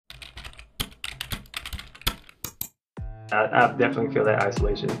I definitely feel that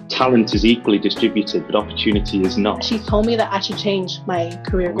isolation. Talent is equally distributed, but opportunity is not. She told me that I should change my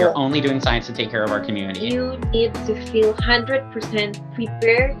career We're goal. only doing science to take care of our community. You need to feel 100%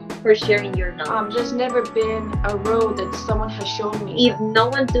 prepared for sharing your knowledge. There's never been a road that someone has shown me. If no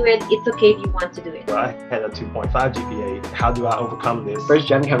one do it, it's okay if you want to do it. Well, I had a 2.5 GPA. How do I overcome this? First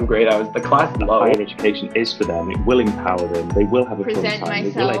gen came great. The class low. Higher education is for them. It will empower them. They will have a fun time.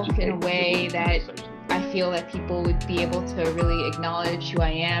 Present myself in a way that I feel that people would be able to really acknowledge who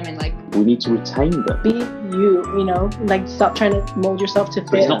I am and we need to retain them. Be you, like stop trying to mold yourself to fit.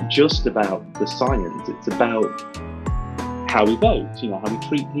 So it's not just about the science, it's about how we vote, how we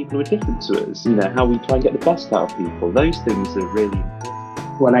treat people who are different to us, how we try and get the best out of people. Those things are really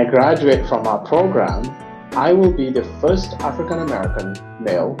important. When I graduate from our program, I will be the first African American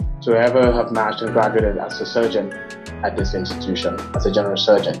male to ever have matched and graduated as a surgeon at this institution, as a general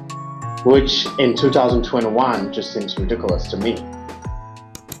surgeon, which in 2021 just seems ridiculous to me.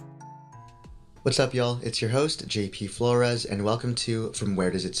 What's up, y'all? It's your host, JP Flores, and welcome to From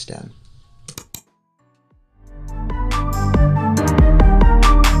Where Does It Stem?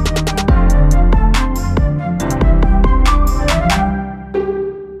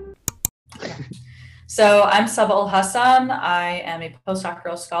 So I'm Saba Al-Hassan. I am a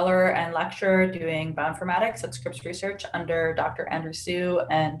postdoctoral scholar and lecturer doing bioinformatics at Scripps Research under Dr. Andrew Su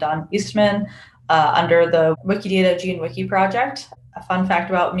and Don Eastman under the Wikidata GeneWiki project. A fun fact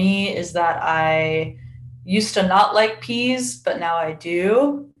about me is that I used to not like peas, but now I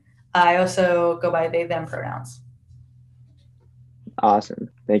do. I also go by they, them pronouns. Awesome.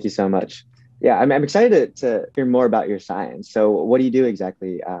 Thank you so much. Yeah, I'm excited to hear more about your science. So what do you do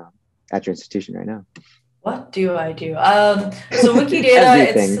exactly at your institution right now? What do I do? So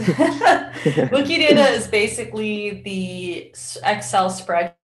Wikidata, Wikidata is basically the Excel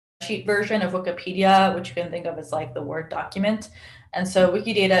spreadsheet version of Wikipedia, which you can think of as like the Word document. And so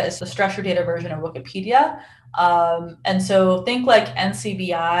Wikidata is the structured data version of Wikipedia. And so think like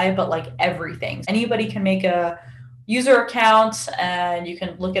NCBI, but like everything. Anybody can make a user account and you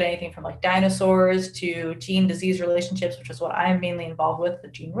can look at anything from like dinosaurs to gene disease relationships, which is what I'm mainly involved with, the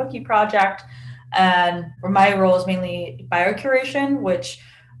GeneWiki project. And my role is mainly biocuration, which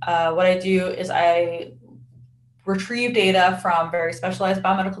what I do is I retrieve data from very specialized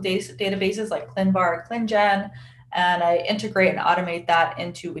biomedical databases like ClinVar, ClinGen, and I integrate and automate that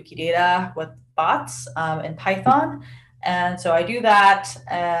into Wikidata with bots in Python. And so I do that.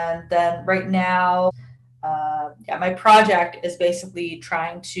 And then right now, my project is basically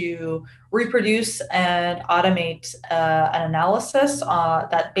trying to reproduce and automate an analysis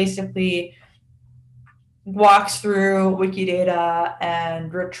that basically walks through Wikidata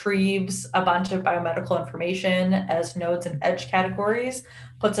and retrieves a bunch of biomedical information as nodes and edge categories,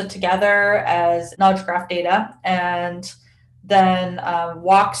 puts it together as knowledge graph data, and then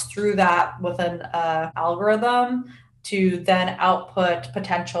walks through that with an algorithm to then output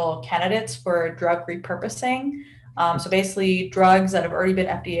potential candidates for drug repurposing. So basically drugs that have already been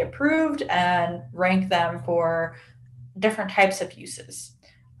FDA approved and rank them for different types of uses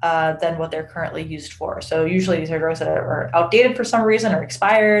than what they're currently used for. So usually these are drugs that are outdated for some reason or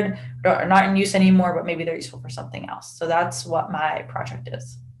expired, are not in use anymore, but maybe they're useful for something else. So that's what my project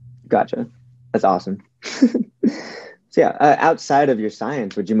is. Gotcha. That's awesome. So yeah, outside of your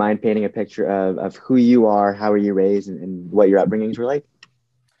science, would you mind painting a picture of who you are, how were you raised, and what your upbringings were like?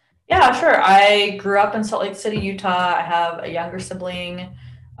 Yeah, sure. I grew up in Salt Lake City, Utah. I have a younger sibling.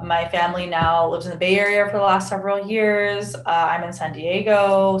 My family now lives in the Bay Area for the last several years. I'm in San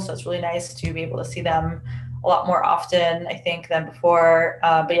Diego, so it's really nice to be able to see them a lot more often, I think, than before.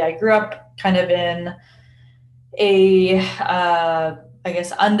 But yeah, I grew up kind of in a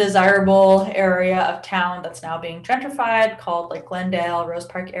undesirable area of town that's now being gentrified called like Glendale, Rose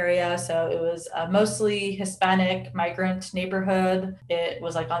Park area. So it was a mostly Hispanic migrant neighborhood. It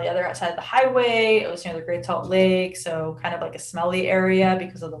was like on the other side of the highway. It was near the Great Salt Lake. So kind of like a smelly area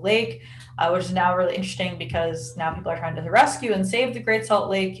because of the lake, which is now really interesting because now people are trying to rescue and save the Great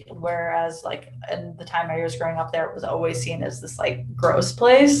Salt Lake. Whereas like in the time I was growing up there, it was always seen as this like gross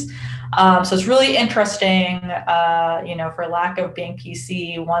place. So it's really interesting, for lack of being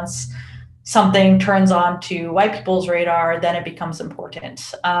PC, once something turns on to white people's radar, then it becomes important.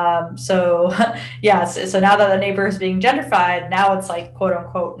 So now that the neighbor is being gentrified, now it's like quote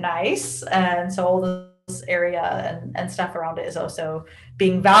unquote nice. And so all this area and stuff around it is also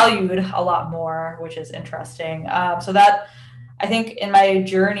being valued a lot more, which is interesting. So that, I think in my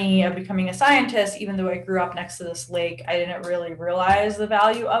journey of becoming a scientist, even though I grew up next to this lake, I didn't really realize the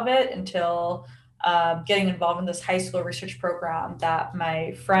value of it until getting involved in this high school research program that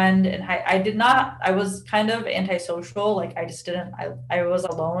my friend and I was kind of antisocial. Like I was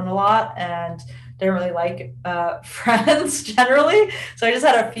alone a lot and didn't really like friends generally. So I just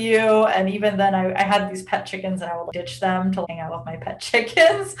had a few. And even then I had these pet chickens and I would ditch them to hang out with my pet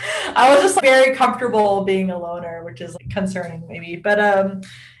chickens. I was just very comfortable being a loner, which is concerning maybe. But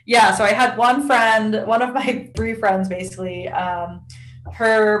yeah, so I had one friend, one of my 3 friends basically,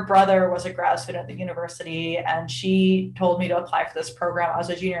 her brother was a grad student at the university and she told me to apply for this program. I was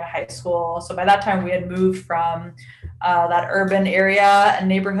a junior in high school. So by that time we had moved from that urban area and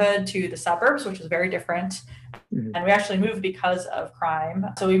neighborhood to the suburbs, which was very different. And we actually moved because of crime.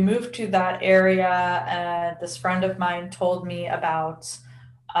 So we moved to that area and this friend of mine told me about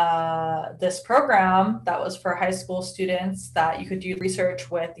this program that was for high school students that you could do research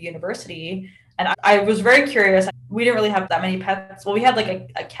with the university. And I was very curious. We didn't really have that many pets. Well, we had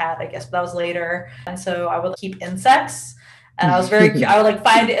like a cat, I guess, but that was later. And so I would keep insects. And I was I would like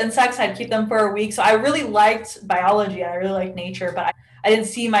find insects. I'd keep them for a week. So I really liked biology. And I really liked nature, but I didn't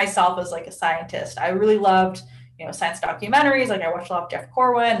see myself as like a scientist. I really loved, science documentaries. Like I watched a lot of Jeff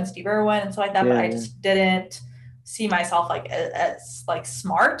Corwin and Steve Irwin and stuff like that, but I just didn't see myself like as like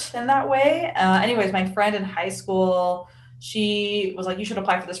smart in that way. Anyways, my friend in high school, she was like, you should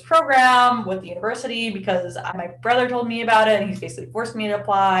apply for this program with the university because my brother told me about it and he's basically forced me to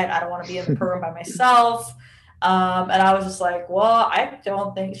apply and I don't want to be in the program by myself. And I was just like, well, I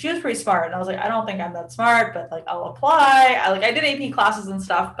don't think she was pretty smart. And I was like, I don't think I'm that smart, but like, I'll apply. I did AP classes and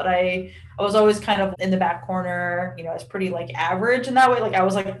stuff, but I was always kind of in the back corner, I was pretty like average in that way. Like I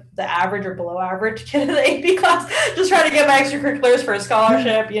was like the average or below average kid in the AP class, just trying to get my extracurriculars for a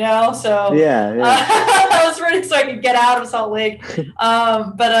scholarship, so I was ready so I could get out of Salt Lake.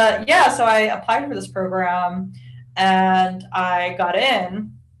 Yeah, so I applied for this program and I got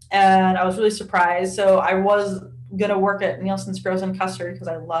in. And I was really surprised. So I was going to work at Nielsen's Frozen Custard because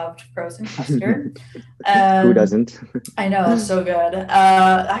I loved frozen custard. Who doesn't? I know, it's so good.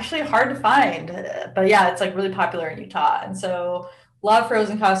 Actually hard to find. But yeah, it's like really popular in Utah. And so love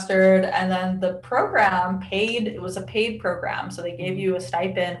frozen custard. And then the program it was a paid program. So they gave you a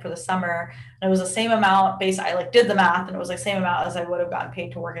stipend for the summer. And it was the same amount I like did the math and it was like the same amount as I would have gotten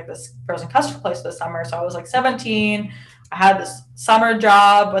paid to work at this frozen custard place this summer. So I was like 17. I had this summer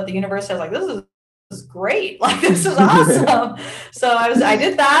job at the university. I was like, this is great. Like, this is awesome. So I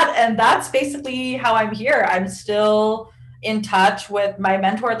did that. And that's basically how I'm here. I'm still in touch with my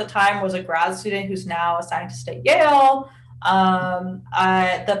mentor at the time was a grad student who's now a scientist at Yale.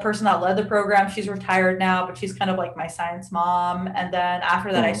 The person that led the program, she's retired now, but she's kind of like my science mom. And then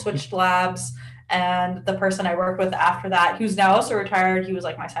after that, I switched labs. And the person I worked with after that, who's now also retired, he was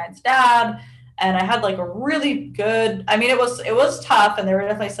like my science dad. And I had like a really good, it was tough and there were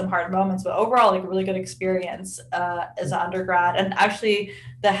definitely some hard moments, but overall like a really good experience as an undergrad. And actually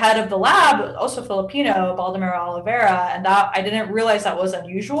the head of the lab, also Filipino, Baldomero Oliveira, and that I didn't realize that was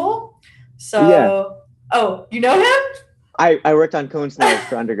unusual. So, Oh, you know him? I worked on cone snails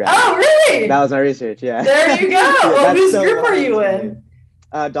for undergrad. Oh, really? That was my research, yeah. There you go. Whose group are you in?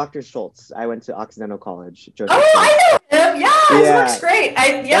 Dr. Schultz. I went to Occidental College. Joseph I know him. Yeah, his work's great.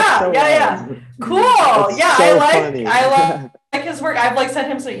 Cool. I love his work. I've like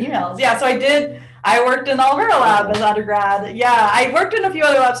sent him some emails. Yeah, so I worked in the Oliveira lab as undergrad. Yeah, I worked in a few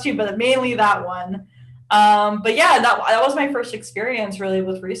other labs too, but mainly that one. But yeah, that was my first experience really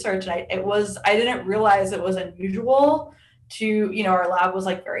with research. And I didn't realize it was unusual to, our lab was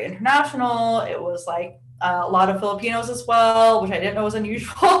like very international. It was like a lot of Filipinos as well, which I didn't know was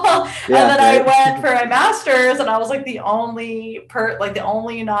unusual. And then I went for my master's and I was like the only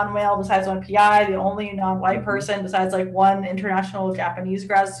non-male besides one PI, the only non-white person besides like one international Japanese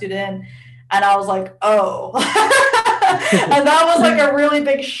grad student. And I was like, oh, and that was like a really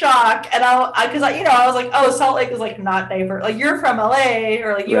big shock. And I was like, oh, Salt Lake is like not diverse. Like you're from LA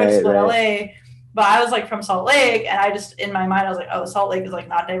or like you went to school in LA, but I was like from Salt Lake. And I just, in my mind, I was like, oh, Salt Lake is like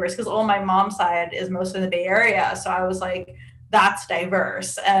not diverse because all my mom's side is mostly in the Bay Area. So I was like, that's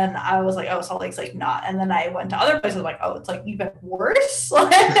diverse. And I was like, oh, Salt Lake's like not. And then I went to other places like, oh, it's like even worse.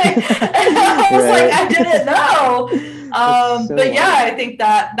 And I was like, I didn't know. But yeah, I think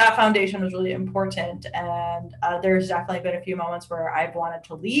that foundation was really important. And there's definitely been a few moments where I've wanted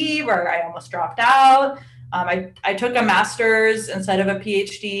to leave or I almost dropped out. I took a master's instead of a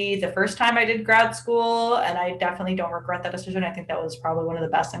PhD the first time I did grad school, and I definitely don't regret that decision. I think that was probably one of the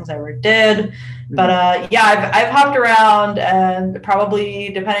best things I ever did. But yeah, I've hopped around, and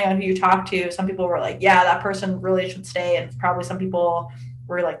probably depending on who you talk to, some people were like, yeah, that person really should stay. And probably some people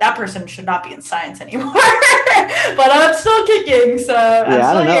were like, that person should not be in science anymore. but I'm still kicking. So yeah,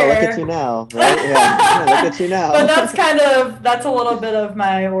 I don't know. Here. Look at you now, right? Yeah, look at you now. But that's a little bit of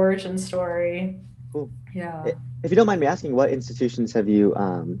my origin story. Cool. Yeah. If you don't mind me asking, what institutions have you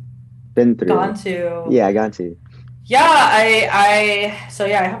been through? Gone to. Yeah, gone to. Yeah, I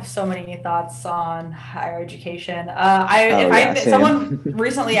have so many thoughts on higher education. Someone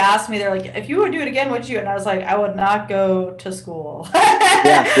recently asked me, they're like, if you would do it again, would you? And I was like, I would not go to school.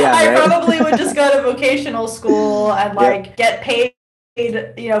 I probably would just go to vocational school and like get paid,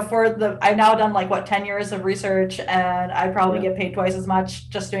 I've now done 10 years of research, and I probably get paid twice as much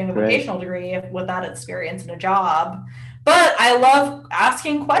just doing a vocational degree with that experience in a job. But I love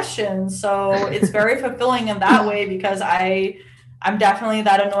asking questions, so it's very fulfilling in that way, because I'm definitely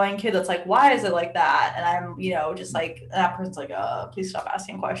that annoying kid that's like, why is it like that? And I'm, just like, that person's like, please stop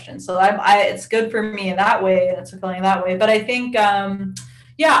asking questions. So it's good for me in that way, and it's fulfilling in that way. But I think,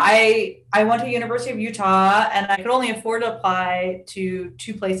 I went to University of Utah, and I could only afford to apply to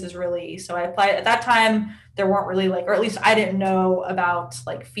 2 places really. So I applied at that time. There weren't really or at least I didn't know about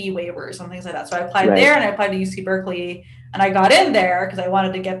fee waivers and things like that. So I applied there, and I applied to UC Berkeley, and I got in there because I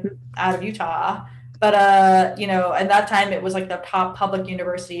wanted to get out of Utah. But, and that time it was the top public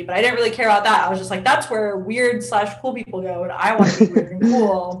university, but I didn't really care about that. I was just like, that's where weird/cool people go, and I want to be weird and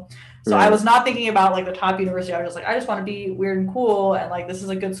cool. So I was not thinking about the top university. I was just like, I just want to be weird and cool, and this is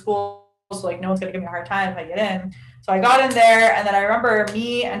a good school, so no one's gonna give me a hard time if I get in. So I got in there, and then I remember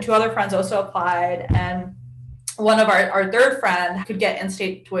me and 2 other friends also applied, and one of our third friend could get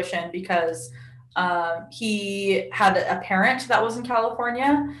in-state tuition because he had a parent that was in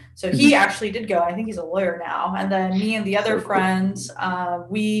California. So he actually did go. I think he's a lawyer now. And then me and the other friends,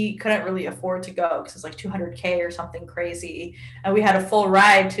 we couldn't really afford to go because it's $200K or something crazy. And we had a full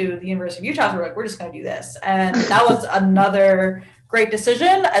ride to the University of Utah. So we're like, we're just going to do this. And that was another great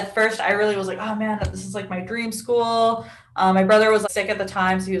decision. At first, I really was like, oh man, this is my dream school. My brother was sick at the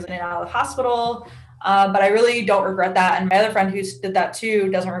time, so he was in and out of the hospital. But I really don't regret that. And my other friend who did that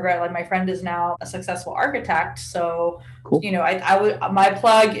too doesn't regret it. My friend is now a successful architect. So, cool. My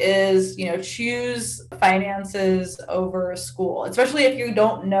plug is, choose finances over school, especially if you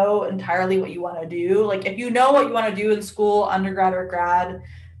don't know entirely what you want to do. If you know what you want to do in school, undergrad or grad,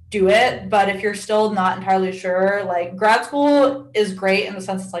 do it. But if you're still not entirely sure, grad school is great in the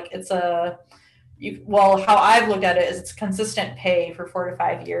sense how I've looked at it is it's consistent pay for 4 to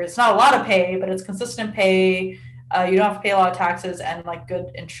 5 years. It's not a lot of pay, but it's consistent pay. You don't have to pay a lot of taxes and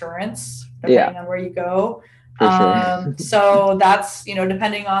good insurance depending on where you go. Sure. So that's,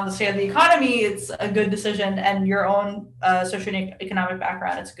 depending on the state of the economy, it's a good decision, and your own socioeconomic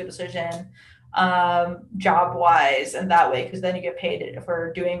background, it's a good decision job wise and that way, because then you get paid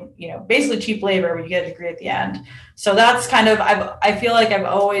for doing basically cheap labor when you get a degree at the end. So that's kind of I feel like I've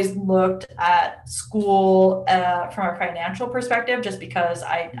always looked at school from a financial perspective just because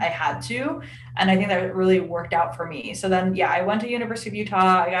I had to, and I think that really worked out for me. So then I went to University of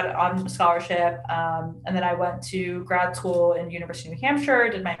Utah. I got it on scholarship, and then I went to grad school in University of New Hampshire,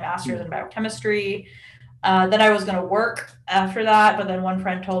 did my master's in biochemistry. Then I was going to work after that, but then one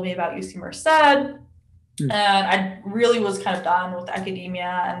friend told me about UC Merced, and I really was kind of done with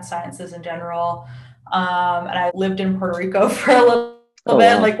academia and sciences in general. And I lived in Puerto Rico for a little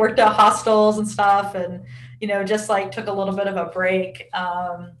bit, worked at hostels and stuff, and just took a little bit of a break.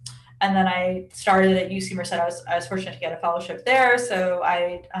 And then I started at UC Merced. I was fortunate to get a fellowship there, so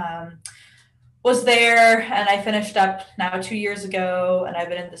I was there, and I finished up now 2 years ago, and I've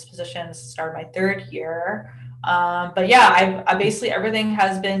been in this position since the start of my 3rd year. But I basically, everything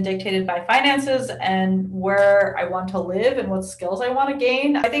has been dictated by finances and where I want to live and what skills I want to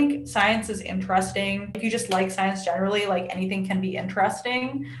gain. I think science is interesting. If you just like science generally, anything can be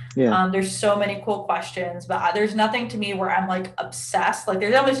interesting. Yeah. There's so many cool questions, but there's nothing to me where I'm obsessed. There's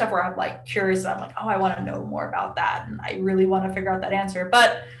definitely stuff where I'm curious, and I'm I want to know more about that, and I really want to figure out that answer.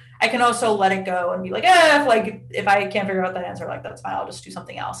 But I can also let it go and be if I can't figure out that answer, that's fine, I'll just do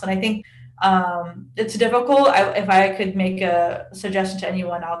something else. And I think it's difficult. If I could make a suggestion to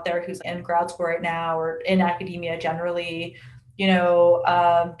anyone out there who's in grad school right now or in academia generally,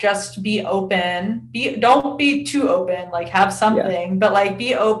 just be open. Don't be too open, have something, but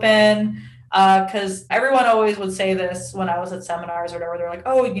be open. Because everyone always would say this when I was at seminars or whatever. They're like,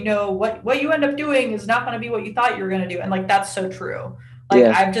 oh, what you end up doing is not going to be what you thought you were going to do. And that's so true.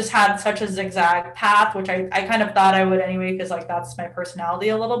 I've just had such a zigzag path, which I kind of thought I would anyway, because that's my personality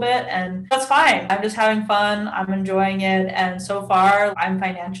a little bit, and that's fine. I'm just having fun. I'm enjoying it. And so far I'm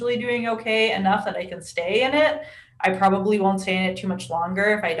financially doing okay enough that I can stay in it. I probably won't stay in it too much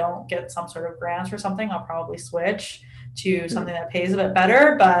longer. If I don't get some sort of grants or something, I'll probably switch. to something that pays a bit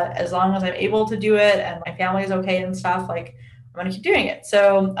better. But as long as I'm able to do it and my family is okay and stuff, like I'm going to keep doing it.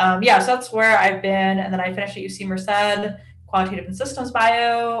 So yeah, so that's where I've been. And then I finished at UC Merced, quantitative and systems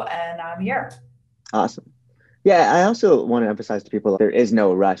bio, and now I'm here. Awesome. Yeah, I also want to emphasize to people there is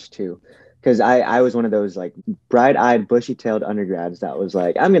no rush too, because I was one of those like bright-eyed, bushy-tailed undergrads that was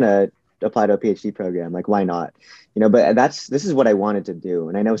like, I'm going to apply to a PhD program. Like, why not? But this is what I wanted to do.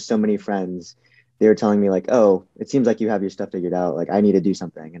 And I know so many friends, they were telling me like, oh, it seems like you have your stuff figured out. Like, I need to do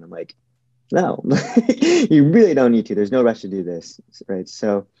something. And I'm like, no, you really don't need to. There's no rush to do this, right?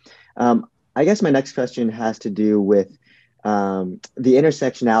 So I guess my next question has to do with the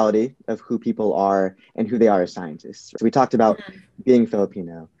intersectionality of who people are and who they are as scientists. So we talked about being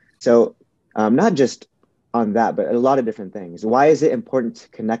Filipino. So not just on that, but a lot of different things. Why is it important to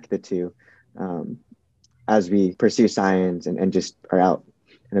connect the two as we pursue science and just are out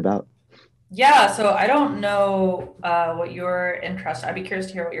and about? Yeah, so I don't know what your interest. I'd be curious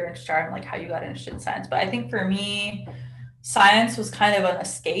to hear what your interests are and like how you got interested in science. But I think for me, science was kind of an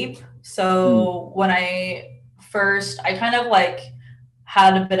escape. So when I kind of like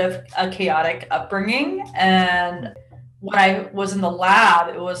had a bit of a chaotic upbringing, and when I was in the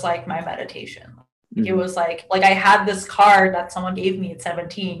lab, it was like my meditation. It was like I had this card that someone gave me at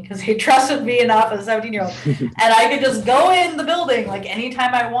 17 because they trusted me enough as a 17-year-old, and I could just go in the building like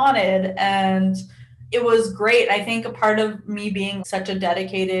anytime I wanted, and it was great. I think a part of me being such a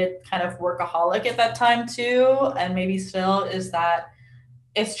dedicated kind of workaholic at that time too, and maybe still, is that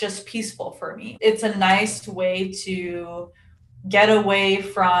it's just peaceful for me. It's a nice way to get away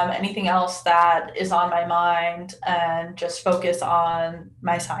from anything else that is on my mind and just focus on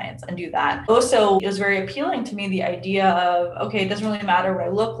my science and do that. Also, it was very appealing to me, the idea of, okay, it doesn't really matter what I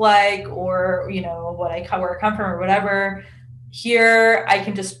look like or, where I come from or whatever. Here, I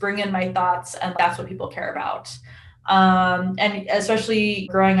can just bring in my thoughts, and that's what people care about. And especially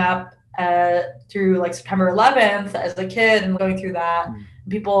growing up through like September 11th as a kid and going through that,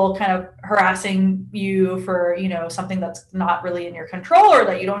 people kind of harassing you for, something that's not really in your control or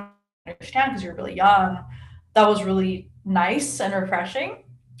that you don't understand because you're really young. That was really nice and refreshing.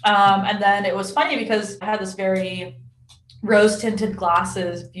 And then it was funny because I had this very rose-tinted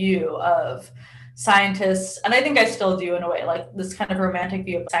glasses view of scientists, and I think I still do in a way, like this kind of romantic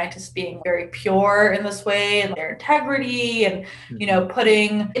view of scientists being very pure in this way and their integrity and,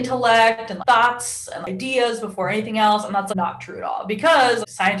 putting intellect and thoughts and ideas before anything else. And that's not true at all, because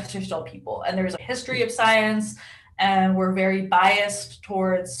scientists are still people, and there's a history of science, and we're very biased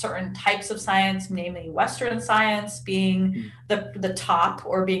towards certain types of science, namely Western science being the top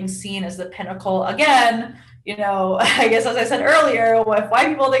or being seen as the pinnacle. Again, I guess, as I said earlier, if white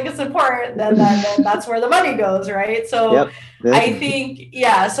people think it's important, then that's where the money goes, right? So I think,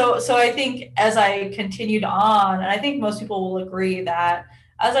 so I think as I continued on, and I think most people will agree that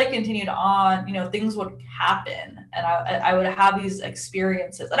as I continued on, things would happen, and I would have these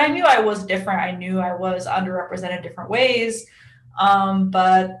experiences. And I knew I was different. I knew I was underrepresented different ways.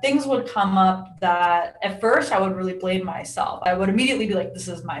 But things would come up that at first I would really blame myself. I would immediately be like, this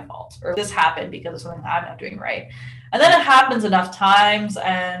is my fault, or this happened because of something I'm not doing right. And then it happens enough times,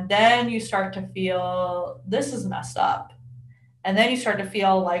 and then you start to feel this is messed up. And then you start to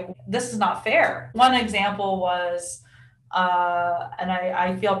feel like this is not fair. One example was, and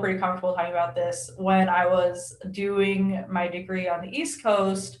I feel pretty comfortable talking about this, when I was doing my degree on the East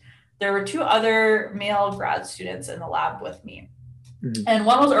Coast, there were two other male grad students in the lab with me. And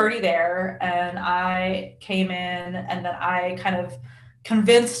one was already there, and I came in, and then I kind of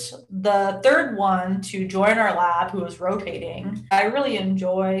convinced the third one to join our lab, who was rotating. I really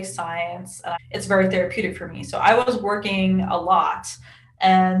enjoy science. It's very therapeutic for me. So I was working a lot.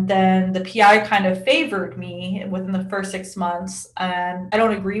 And then the PI kind of favored me within the first 6 months. And I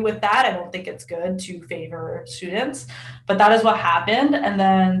don't agree with that. I don't think it's good to favor students, but that is what happened. And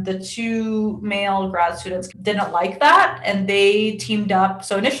then the two male grad students didn't like that, and they teamed up.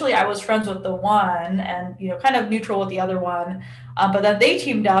 So initially I was friends with the one and, kind of neutral with the other one. But then they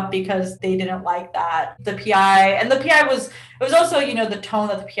teamed up because they didn't like that. The PI was also, the tone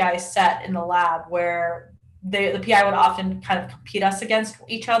that the PI set in the lab, where the PI would often kind of compete us against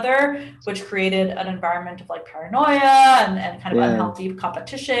each other, which created an environment of like paranoia and kind of unhealthy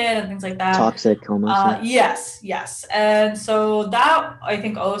competition and things like that. Toxic almost. Yes. And so that, I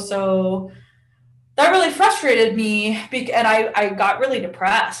think also, that really frustrated me, and I got really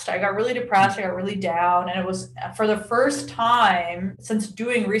depressed. I got really down, and it was for the first time since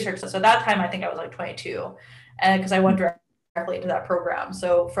doing research. So at that time, I think I was like 22, and because I went directly into that program.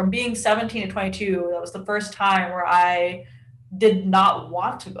 So from being 17 to 22, that was the first time where I did not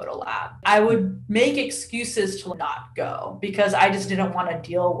want to go to lab. I would make excuses to not go because I just didn't want to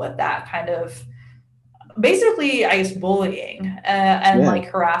deal with that kind of basically, I guess, bullying and like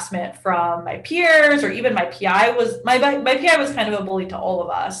harassment from my peers, or even my PI was my PI was kind of a bully to all of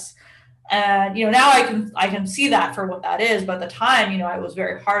us. And now I can see that for what that is, but at the time, I was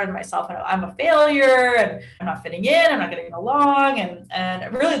very hard on myself, and I'm a failure, and I'm not fitting in, I'm not getting along,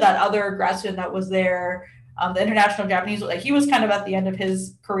 and really that other grad student that was there, the international Japanese, like he was kind of at the end of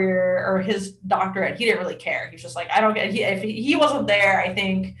his career or his doctorate. He didn't really care. He's just like, I don't get. If he wasn't there, I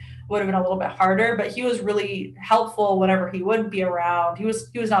think would have been a little bit harder, but he was really helpful whenever he would be around. He was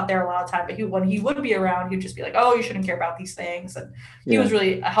not there a lot of time, but when he would be around, he'd just be like, oh, you shouldn't care about these things. And he was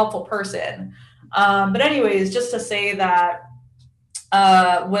really a helpful person. But anyways, just to say that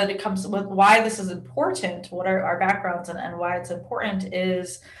when it comes with why this is important, what are our backgrounds and why it's important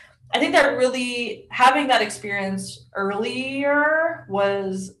is, I think that really having that experience earlier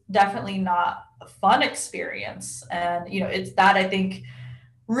was definitely not a fun experience. And, it's that I think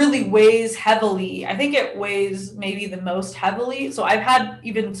really weighs heavily. I think it weighs maybe the most heavily. So I've had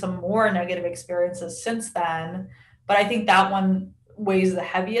even some more negative experiences since then, but I think that one weighs the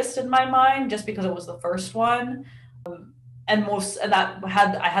heaviest in my mind just because it was the first one. I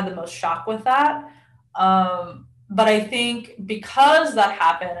had the most shock with that. But I think because that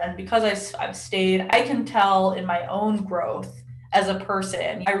happened and because I've stayed, I can tell in my own growth as a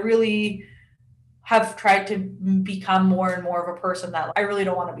person, I really have tried to become more and more of a person that I really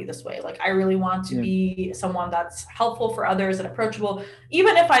don't want to be this way. Like, I really want to be someone that's helpful for others and approachable.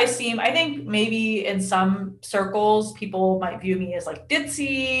 Even if I think maybe in some circles, people might view me as like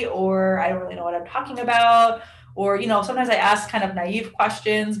ditzy, or I don't really know what I'm talking about. Or, sometimes I ask kind of naive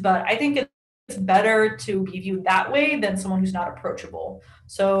questions, but I think it's better to be viewed that way than someone who's not approachable.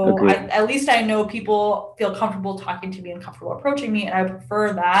 So at least I know people feel comfortable talking to me and comfortable approaching me. And I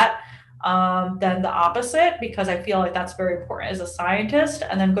prefer that than the opposite, because I feel like that's very important as a scientist.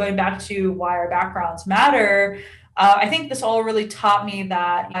 And then going back to why our backgrounds matter, I think this all really taught me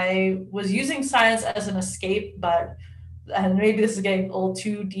that I was using science as an escape, and maybe this is getting a little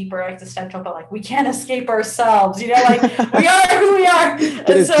too deep or existential, but like, we can't escape ourselves, like we are who we are.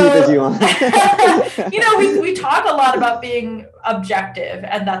 And so, deep as you want. we talk a lot about being objective,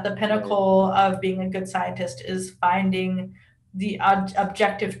 and that the pinnacle of being a good scientist is finding the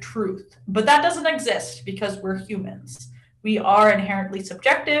objective truth, but that doesn't exist because we're humans. We are inherently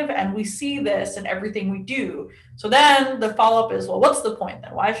subjective, and we see this in everything we do. So then the follow-up is, well, what's the point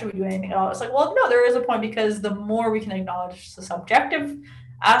then? Why should we do anything at all? It's like, well, no, there is a point, because the more we can acknowledge the subjective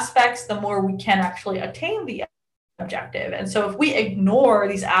aspects, the more we can actually attain the objective. And so if we ignore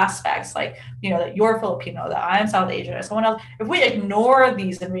these aspects, like, that you're Filipino, that I'm South Asian, or someone else, if we ignore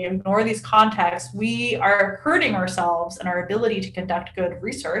these and we ignore these contexts, we are hurting ourselves and our ability to conduct good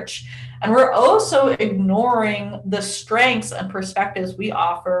research. And we're also ignoring the strengths and perspectives we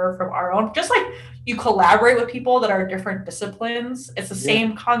offer from our own. Just like you collaborate with people that are different disciplines, it's the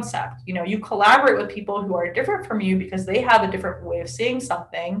same concept. You collaborate with people who are different from you because they have a different way of seeing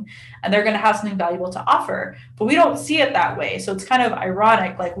something, and they're going to have something valuable to offer. But we don't see it that way. So it's kind of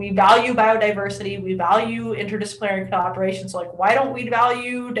ironic. Like, we value biodiversity, we value interdisciplinary collaboration. So like, why don't we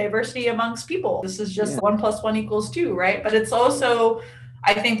value diversity amongst people? This is just 1 + 1 = 2, right? But it's also,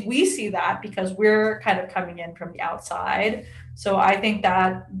 I think we see that because we're kind of coming in from the outside. So I think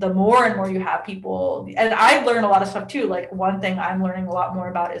that the more and more you have people, and I've learned a lot of stuff too. Like, one thing I'm learning a lot more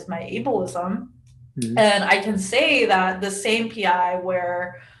about is my ableism. And I can say that the same PI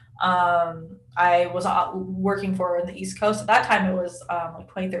where I was working for in the East Coast, at that time it was like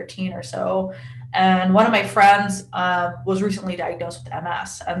 2013 or so. And one of my friends was recently diagnosed with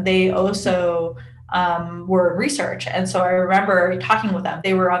MS, and they also were in research. And so I remember talking with them.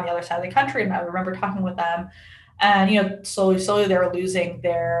 They were on the other side of the country, and I remember talking with them. And, slowly they were losing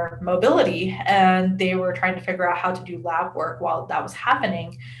their mobility, and they were trying to figure out how to do lab work while that was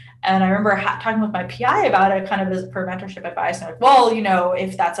happening. And I remember talking with my PI about it, kind of as for mentorship advice. And like, well,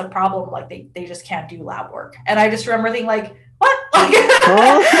 if that's a problem, like they just can't do lab work. And I just remember thinking like, what?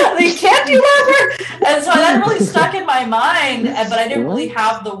 They can't do lab work? And so that really stuck in my mind, but I didn't really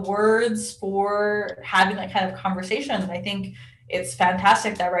have the words for having that kind of conversation. And I think it's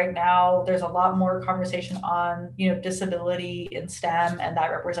fantastic that right now there's a lot more conversation on, disability in STEM and that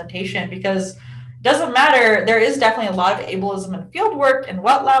representation, because it doesn't matter. There is definitely a lot of ableism in field work and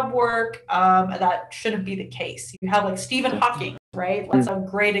wet lab work. That shouldn't be the case. You have like Stephen Hawking, right? That's a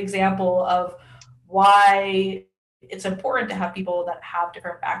great example of why it's important to have people that have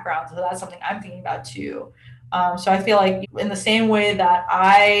different backgrounds. So that's something I'm thinking about too. So I feel like in the same way that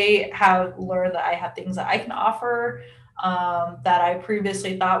I have learned that I have things that I can offer, that I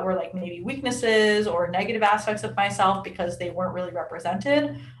previously thought were like maybe weaknesses or negative aspects of myself because they weren't really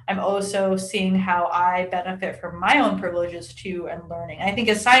represented. I'm also seeing how I benefit from my own privileges too and learning. I think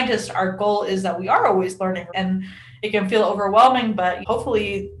as scientists, our goal is that we are always learning, and it can feel overwhelming, but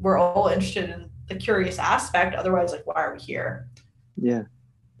hopefully we're all interested in the curious aspect. Otherwise, like, why are we here? Yeah.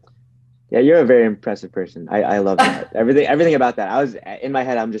 Yeah, you're a very impressive person. I love that. everything about that. I was in my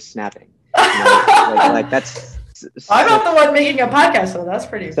head, I'm just snapping. You know, like that's I'm not the one making a podcast, so that's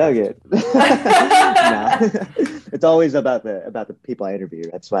pretty so good. No. It's always about the people I interview.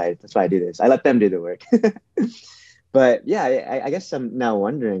 That's why I do this. I let them do the work. But yeah, I guess I'm now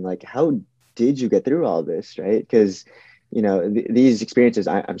wondering, like, how did you get through all this, right? Because, you know, these experiences,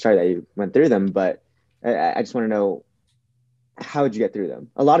 I'm sorry that you went through them, but I just want to know, how did you get through them?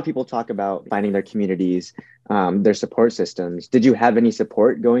 A lot of people talk about finding their communities, their support systems. Did you have any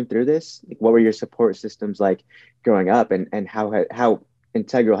support going through this? Like, what were your support systems like growing up, and how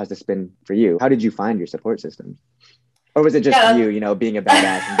integral has this been for you? How did you find your support systems? Or was it just you know, being a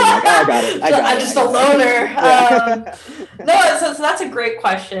badass and being like, oh, I got it. I'm just a loner. Yeah. No, so that's a great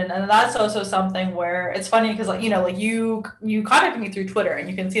question. And that's also something where it's funny because, like, you know, like you contacted me through Twitter, and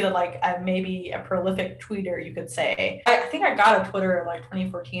you can see that, like, I'm maybe a prolific tweeter, you could say. I think I got a Twitter in like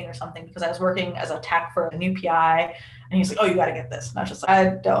 2014 or something because I was working as a tech for a new PI. And he's like, oh, you got to get this. And I was just like,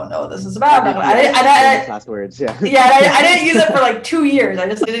 I don't know what this is about. Last words, yeah. Yeah, I didn't use it for like 2 years. I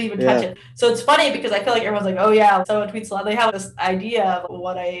just didn't even touch it. So it's funny because I feel like everyone's like, oh yeah, someone tweets a lot. They have this idea of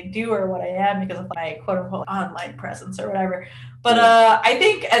what I do or what I am because of my quote unquote online presence or whatever. But I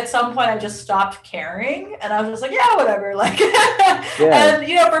think at some point I just stopped caring, and I was just like, yeah, whatever. Like, and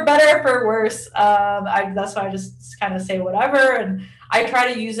you know, for better or for worse, that's why I just kind of say whatever. And I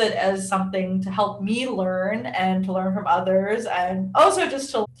try to use it as something to help me learn and to learn from others, and also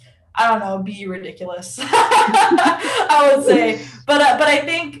just to, I don't know, be ridiculous. I would say, but I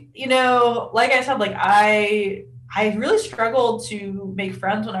think, you know, like I said, like I really struggled to make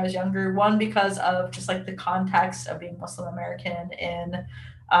friends when I was younger. One, because of just like the context of being Muslim American in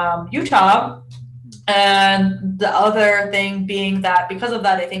Utah. And the other thing being that because of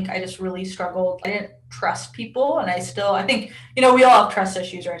that, I think I just really struggled. I didn't trust people, and I think, you know, we all have trust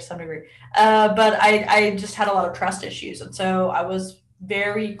issues, right, to some degree. But I just had a lot of trust issues. And so I was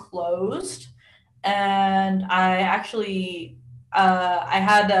very closed. And I actually, I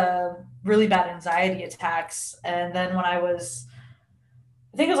had really bad anxiety attacks. And then when I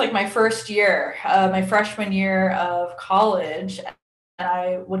think it was like my first year, my freshman year of college, and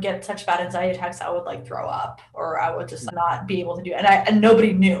I would get such bad anxiety attacks, I would like throw up, or I would just not be able to do it. And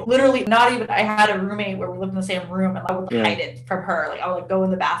nobody knew. Literally, not even, I had a roommate where we lived in the same room, and I would hide it from her. Like, I would like go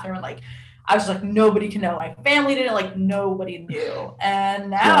in the bathroom, and like, I was like, nobody can know. My family didn't, like, nobody knew.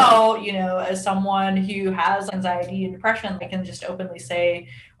 And now, you know, as someone who has anxiety and depression, I can just openly say,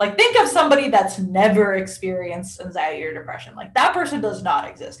 like, think of somebody that's never experienced anxiety or depression. Like, that person does not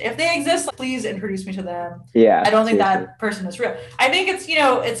exist. If they exist, please introduce me to them. Yeah. I don't think that person is real. I think it's, you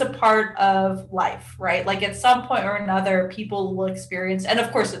know, it's a part of life, right? Like, at some point or another, people will experience, and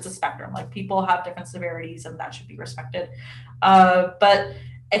of course it's a spectrum, like people have different severities, and that should be respected. But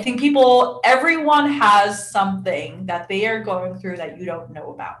I think everyone has something that they are going through that you don't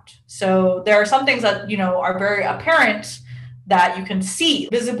know about. So there are some things that, you know, are very apparent that you can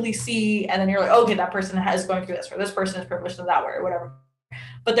visibly see, and then you're like, okay, that person is going through this, or this person is privileged in that way, or whatever.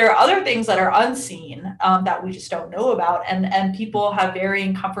 But there are other things that are unseen that we just don't know about, and people have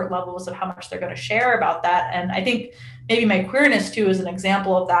varying comfort levels of how much they're going to share about that. And I think maybe my queerness too is an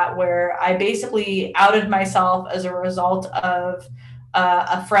example of that, where I basically outed myself as a result of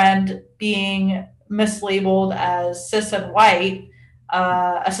a friend being mislabeled as cis and white,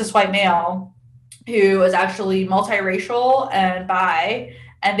 a cis white male who was actually multiracial and bi,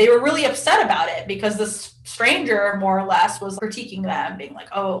 and they were really upset about it because this stranger more or less was critiquing them, being like,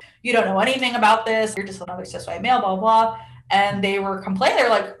 oh, you don't know anything about this, you're just another cis white male, blah, blah. And they were complaining. They're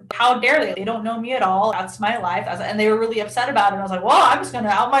like, how dare they? They don't know me at all. That's my life. And they were really upset about it. And I was like, well, I'm just going to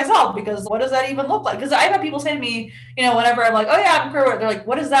out myself, because what does that even look like? Because I've had people say to me, you know, whenever I'm like, oh yeah, I'm queer, they're like,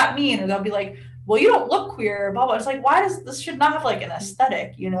 what does that mean? Or they'll be like, well, you don't look queer, blah, blah. It's like, why does this should not have like an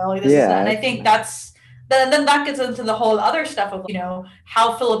aesthetic, you know? Like, this is, and I think then that gets into the whole other stuff of, you know,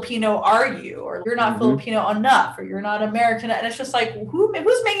 how Filipino are you? Or you're not Filipino enough, or you're not American. And it's just like,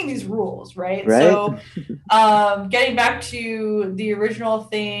 who's making these rules, right? So getting back to the original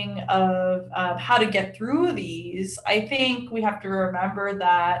thing of how to get through these, I think we have to remember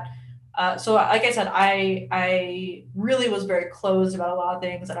that. So like I said, I really was very closed about a lot of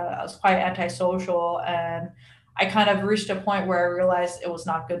things, and I was quite antisocial, and I kind of reached a point where I realized it was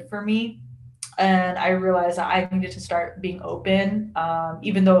not good for me. and I realized that I needed to start being open,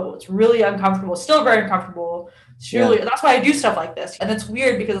 even though it's really uncomfortable, still very uncomfortable. That's why I do stuff like this. And it's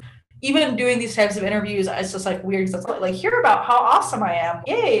weird because even doing these types of interviews, it's just like weird. It's like, hear about how awesome I am.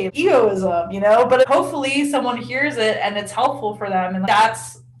 Yay, egoism, but hopefully someone hears it and it's helpful for them. And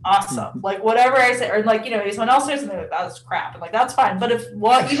that's awesome. Like whatever I say, or like, someone else says something, that's crap. And like, that's fine. But if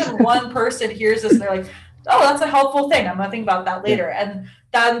even one person hears this and they're like, oh, that's a helpful thing, I'm gonna think about that later. And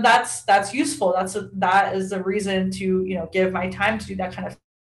then that's useful. That is the reason to, give my time to do that kind of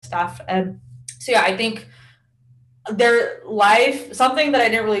stuff. And so, yeah, I think something that I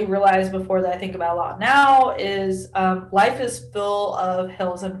didn't really realize before that I think about a lot now is life is full of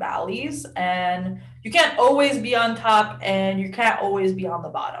hills and valleys, and you can't always be on top and you can't always be on the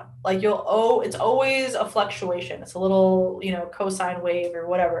bottom. Like it's always a fluctuation. It's a little, cosine wave or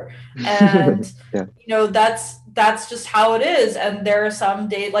whatever. And, that's just how it is. And there are some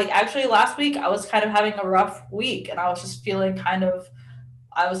days, like actually last week, I was kind of having a rough week and I was just feeling kind of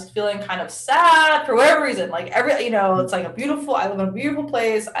sad for whatever reason. Like it's like I live in a beautiful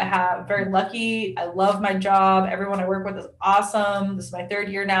place. Very lucky. I love my job. Everyone I work with is awesome. This is my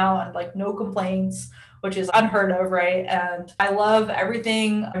 3rd year now and like no complaints, which is unheard of, right? And I love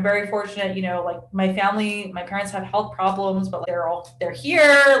everything. I'm very fortunate, like my parents have health problems, but they're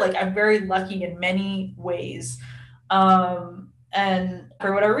here. Like I'm very lucky in many ways. And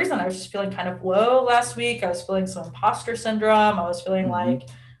for whatever reason, I was just feeling kind of low last week. I was feeling some imposter syndrome. I was feeling like, am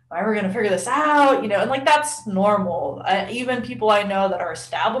I ever going to figure this out? And like, that's normal. Even people I know that are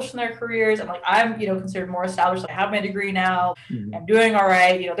established in their careers, and like, I'm, considered more established. I have my degree now. I'm doing all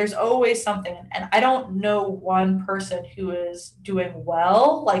right. There's always something. And I don't know one person who is doing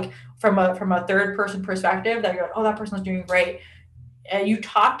well, like from a third person perspective that you're like, oh, that person's doing great. And you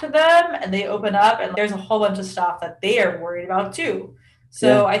talk to them and they open up and there's a whole bunch of stuff that they are worried about too.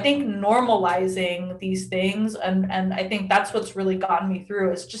 So I think normalizing these things, and I think that's what's really gotten me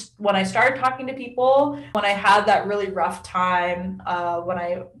through, is just when I started talking to people, when I had that really rough time, when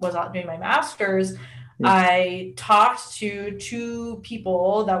I was out doing my master's, I talked to 2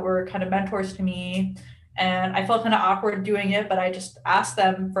 people that were kind of mentors to me. And I felt kind of awkward doing it, but I just asked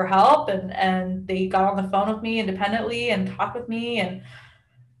them for help, and they got on the phone with me independently and talked with me,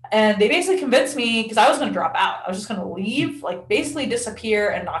 and they basically convinced me, because I was going to drop out. I was just going to leave, like basically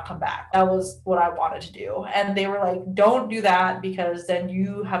disappear and not come back. That was what I wanted to do. And they were like, don't do that, because then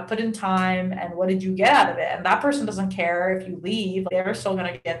you have put in time, and what did you get out of it? And that person doesn't care if you leave. They're still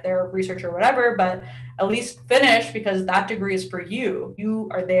going to get their research or whatever, but at least finish, because that degree is for you. You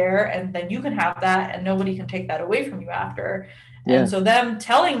are there, and then you can have that, and nobody can take that away from you after. And so them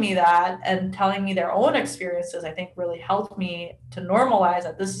telling me that and telling me their own experiences, I think really helped me to normalize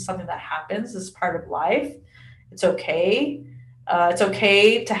that this is something that happens. This is part of life. It's okay. It's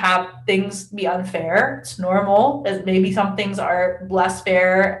okay to have things be unfair. It's normal. Maybe some things are less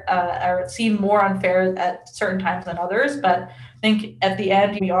fair or seem more unfair at certain times than others. But I think at the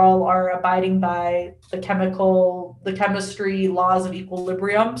end, we all are abiding by the chemistry laws of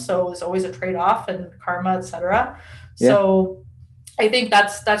equilibrium. So there's always a trade-off and karma, etc. So I think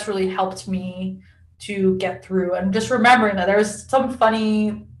that's really helped me to get through. And just remembering that there was some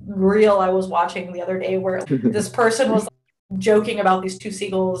funny reel I was watching the other day where this person was joking about these 2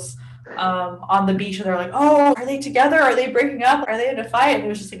 seagulls on the beach, and they're like, oh, are they together? Are they breaking up? Are they in a fight? And it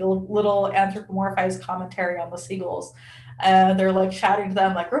was just like a little anthropomorphized commentary on the seagulls. And they're like shouting to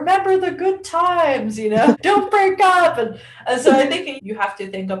them, like, remember the good times, don't break up. And so I think you have to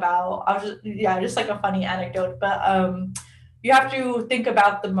think about, just like a funny anecdote, but you have to think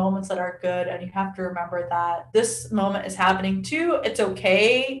about the moments that are good, and you have to remember that this moment is happening too. It's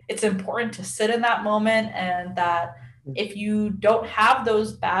okay. It's important to sit in that moment, and that if you don't have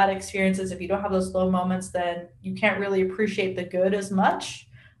those bad experiences, if you don't have those low moments, then you can't really appreciate the good as much.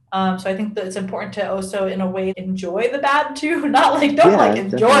 So I think that it's important to also, in a way, enjoy the bad too. Not like don't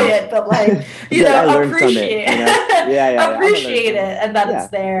enjoy it, but like appreciate it. Appreciate it, and that it's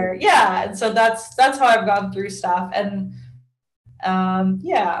there. And so that's how I've gone through stuff, and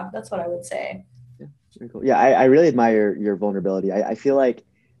that's what I would say. Very cool. I really admire your vulnerability. I feel like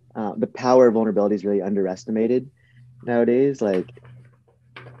the power of vulnerability is really underestimated nowadays. Like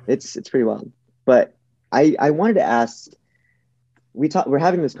it's pretty wild. But I wanted to ask, we're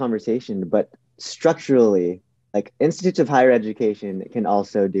having this conversation, but structurally, like institutes of higher education can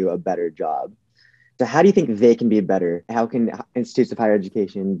also do a better job. So how do you think they can be better? How can institutes of higher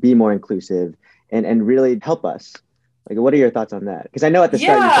education be more inclusive and really help us? Like, what are your thoughts on that? Because I know at the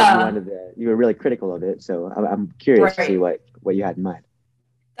start you said you were really critical of it. So I'm curious to see what you had in mind.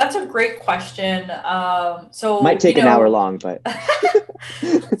 That's a great question. So might take an hour long, but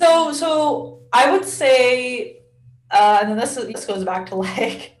so I would say, and then this goes back to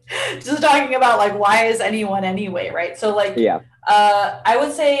like just talking about like why is anyone anyway, right? So like I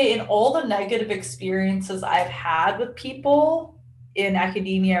would say in all the negative experiences I've had with people in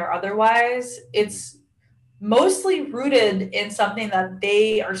academia or otherwise, it's mostly rooted in something that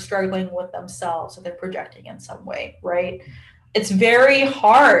they are struggling with themselves, that they're projecting in some way, right? It's very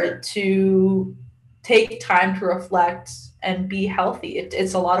hard to take time to reflect and be healthy.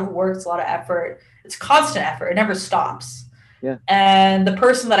 It's a lot of work, it's a lot of effort. It's constant effort. It never stops. Yeah. And the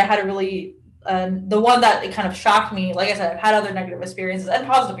person that I had to really, the one that it kind of shocked me, like I said, I've had other negative experiences and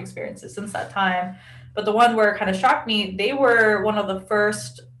positive experiences since that time. But the one where it kind of shocked me, they were one of the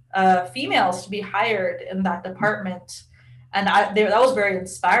first females to be hired in that department. And that was very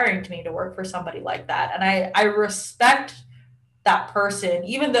inspiring to me to work for somebody like that. And I respect that person,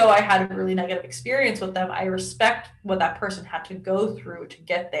 even though I had a really negative experience with them, I respect what that person had to go through to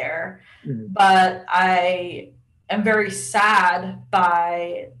get there. Mm-hmm. But I am very sad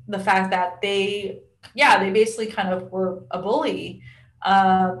by the fact that they basically kind of were a bully.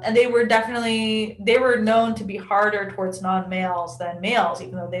 And they were known to be harder towards non-males than males,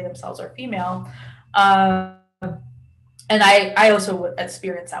 even though they themselves are female. And I also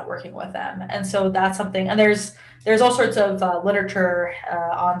experienced that working with them. And so that's something, and there's all sorts of literature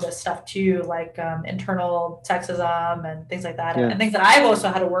on this stuff too, like internal sexism and things like that, and things that I've also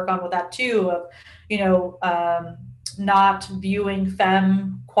had to work on with that too, of, not viewing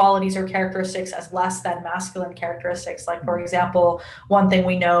femme qualities or characteristics as less than masculine characteristics. Like, for example, one thing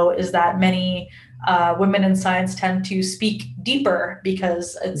we know is that many women in science tend to speak deeper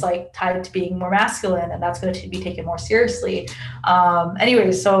because it's like tied to being more masculine, and that's going to be taken more seriously.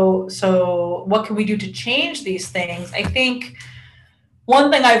 Anyway, so what can we do to change these things? I think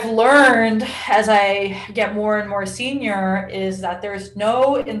one thing I've learned as I get more and more senior is that there's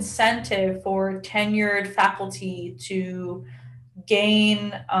no incentive for tenured faculty to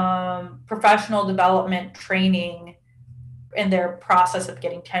gain professional development training in their process of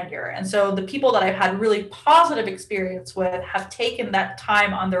getting tenure. And so the people that I've had really positive experience with have taken that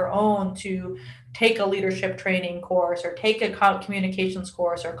time on their own to take a leadership training course or take a communications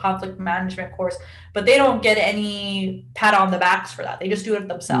course or conflict management course, but they don't get any pat on the backs for that. They just do it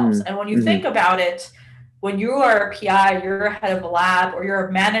themselves. And when you think about it, when you are a PI, you're a head of a lab or you're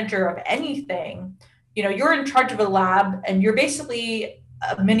a manager of anything, you're in charge of a lab and you're basically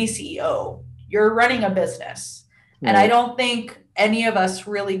a mini CEO. You're running a business. And I don't think any of us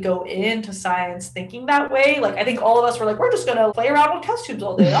really go into science thinking that way. Like, I think all of us were like, we're just going to play around with test tubes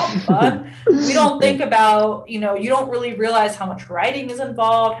all day. That'll be fun. We don't think about, you don't really realize how much writing is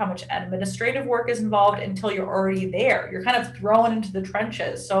involved, how much administrative work is involved until you're already there. You're kind of thrown into the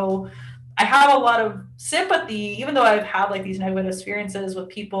trenches. So I have a lot of sympathy, even though I've had like these negative experiences with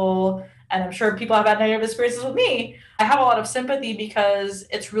people, and I'm sure people have had negative experiences with me. I have a lot of sympathy because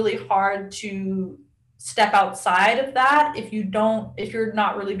it's really hard to step outside of that if you're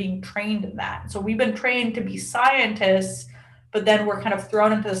not really being trained in that. So we've been trained to be scientists, but then we're kind of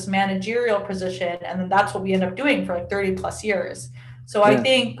thrown into this managerial position, and then that's what we end up doing for like 30 plus years. So I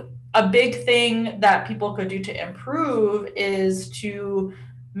think a big thing that people could do to improve is to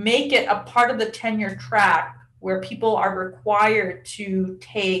make it a part of the tenure track where people are required to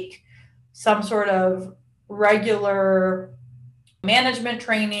take some sort of regular management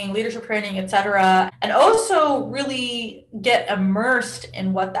training, leadership training, etc., and also really get immersed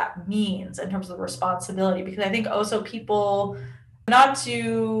in what that means in terms of responsibility. Because I think also people, not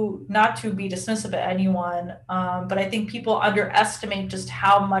to be dismissive of anyone, but I think people underestimate just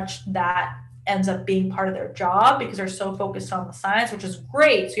how much that ends up being part of their job because they're so focused on the science, which is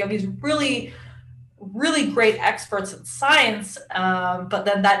great. So you have these really great experts in science, but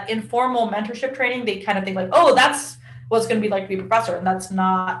then that informal mentorship training, they kind of think like, oh, that's what it's going to be like to be a professor. And that's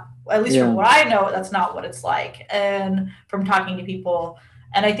not, at least from what I know, that's not what it's like. And from talking to people,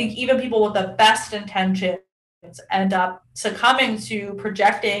 and I think even people with the best intentions end up succumbing to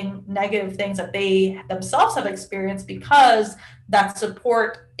projecting negative things that they themselves have experienced because that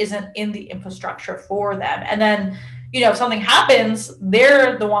support isn't in the infrastructure for them. And then, if something happens,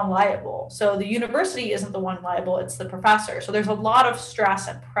 they're the one liable. So the university isn't the one liable, it's the professor. So there's a lot of stress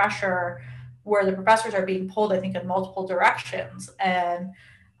and pressure where the professors are being pulled, I think, in multiple directions. And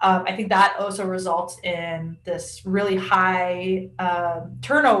I think that also results in this really high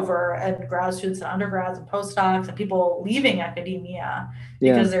turnover in grad students and undergrads and postdocs and people leaving academia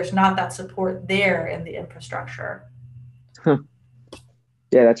because there's not that support there in the infrastructure. Huh.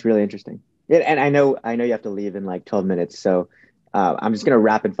 Yeah, that's really interesting. Yeah, and I know you have to leave in like 12 minutes. So I'm just gonna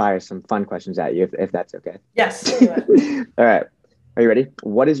rapid fire some fun questions at you if that's okay. Yes, do it. All right. Are you ready?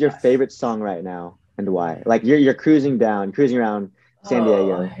 What is your favorite song right now and why? Like you're cruising around San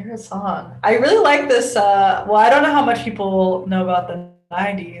Diego. Favorite song. I really like this. Well, I don't know how much people know about the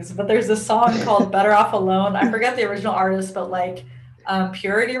 90s, but there's this song called Better Off Alone. I forget the original artist, but like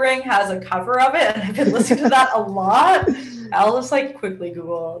Purity Ring has a cover of it, and I've been listening to that a lot. I'll just like quickly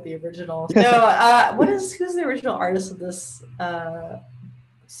Google the original. No, who's the original artist of this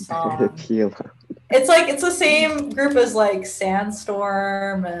song? It's the same group as like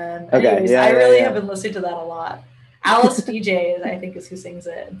Sandstorm and anyways, I really have been listening to that a lot. Alice DJ, I think, is who sings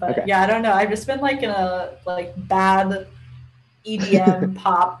it. But yeah, I don't know. I've just been like in a like bad EDM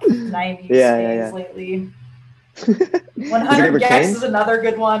pop 90s phase lately. 100 Gex is another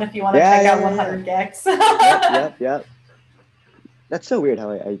good one if you want to check out 100 Gex. Yep. That's so weird how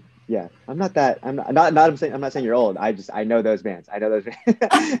I'm not saying you're old. I know those bands. I know those bands.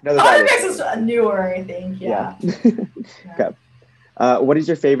 100 Gex is newer, I think. Yeah. Okay. What is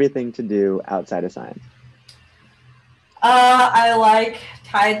your favorite thing to do outside of science? I like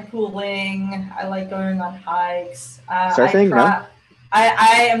tide pooling. I like going on hikes. Surfing?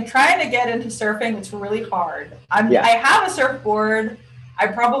 I am trying to get into surfing. It's really hard. I have a surfboard. I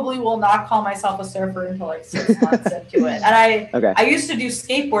probably will not call myself a surfer until like 6 months into it. And I used to do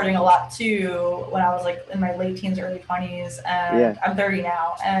skateboarding a lot too when I was like in my late teens, early 20s. And I'm 30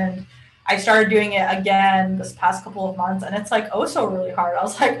 now. And I started doing it again this past couple of months, and it's like so really hard. I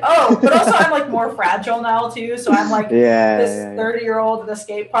was like, but also I'm like more fragile now too. So I'm like this 30-year-old at the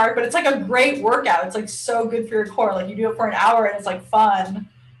skate park, but it's like a great workout. It's like so good for your core. Like you do it for an hour and it's like fun.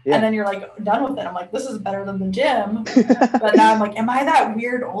 And then you're like done with it. I'm like, this is better than the gym. But now I'm like, am I that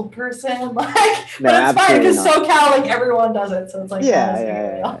weird old person? Like, but it's fine because SoCal, like everyone does it. So it's like,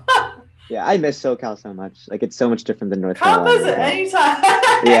 yeah, I miss SoCal so much. Like it's so much different than North Carolina. Come visit anytime.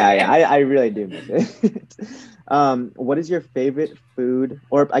 I really do miss it. What is your favorite food,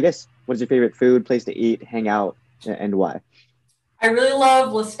 or I guess what is your favorite food, place to eat, hang out, and why? I really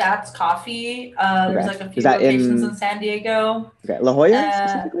love Lestat's coffee. There's like a few locations in San Diego. La Jolla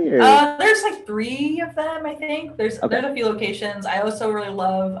specifically? Or? There's like 3 of them, I think. There's a few locations. I also really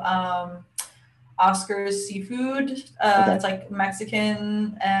love Oscar's Seafood. It's like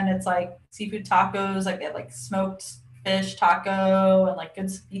Mexican, and it's like seafood tacos. Like they have like smoked fish taco and like good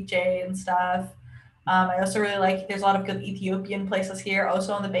ceviche and stuff. I also really like, there's a lot of good Ethiopian places here,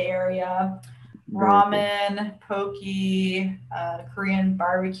 also in the Bay Area. Ramen, poke, Korean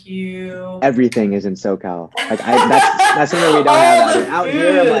barbecue. Everything is in SoCal. Like that's something we don't have out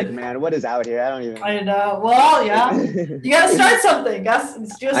here. I'm like, man, what is out here? I don't even. I know. Well, yeah, you gotta start something.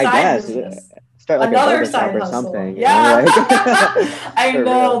 Let's do a side business. Start like another a side or hustle. something. Yeah, you know, like, I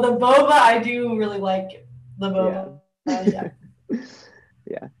know the boba. I do really like the boba.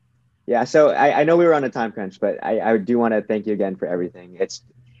 Yeah. So I know we were on a time crunch, but I do want to thank you again for everything.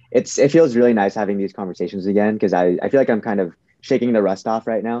 It feels really nice having these conversations again, because I feel like I'm kind of shaking the rust off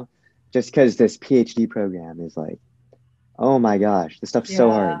right now, just because this PhD program is like, oh my gosh, this stuff's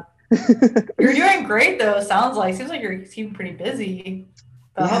so hard. You're doing great though. Seems like you're keeping pretty busy,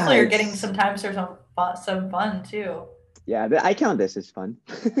 but hopefully you're getting some time for some fun too. Yeah, I count this as fun.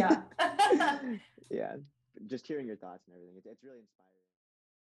 Yeah. Yeah, just hearing your thoughts and everything, it's really inspiring.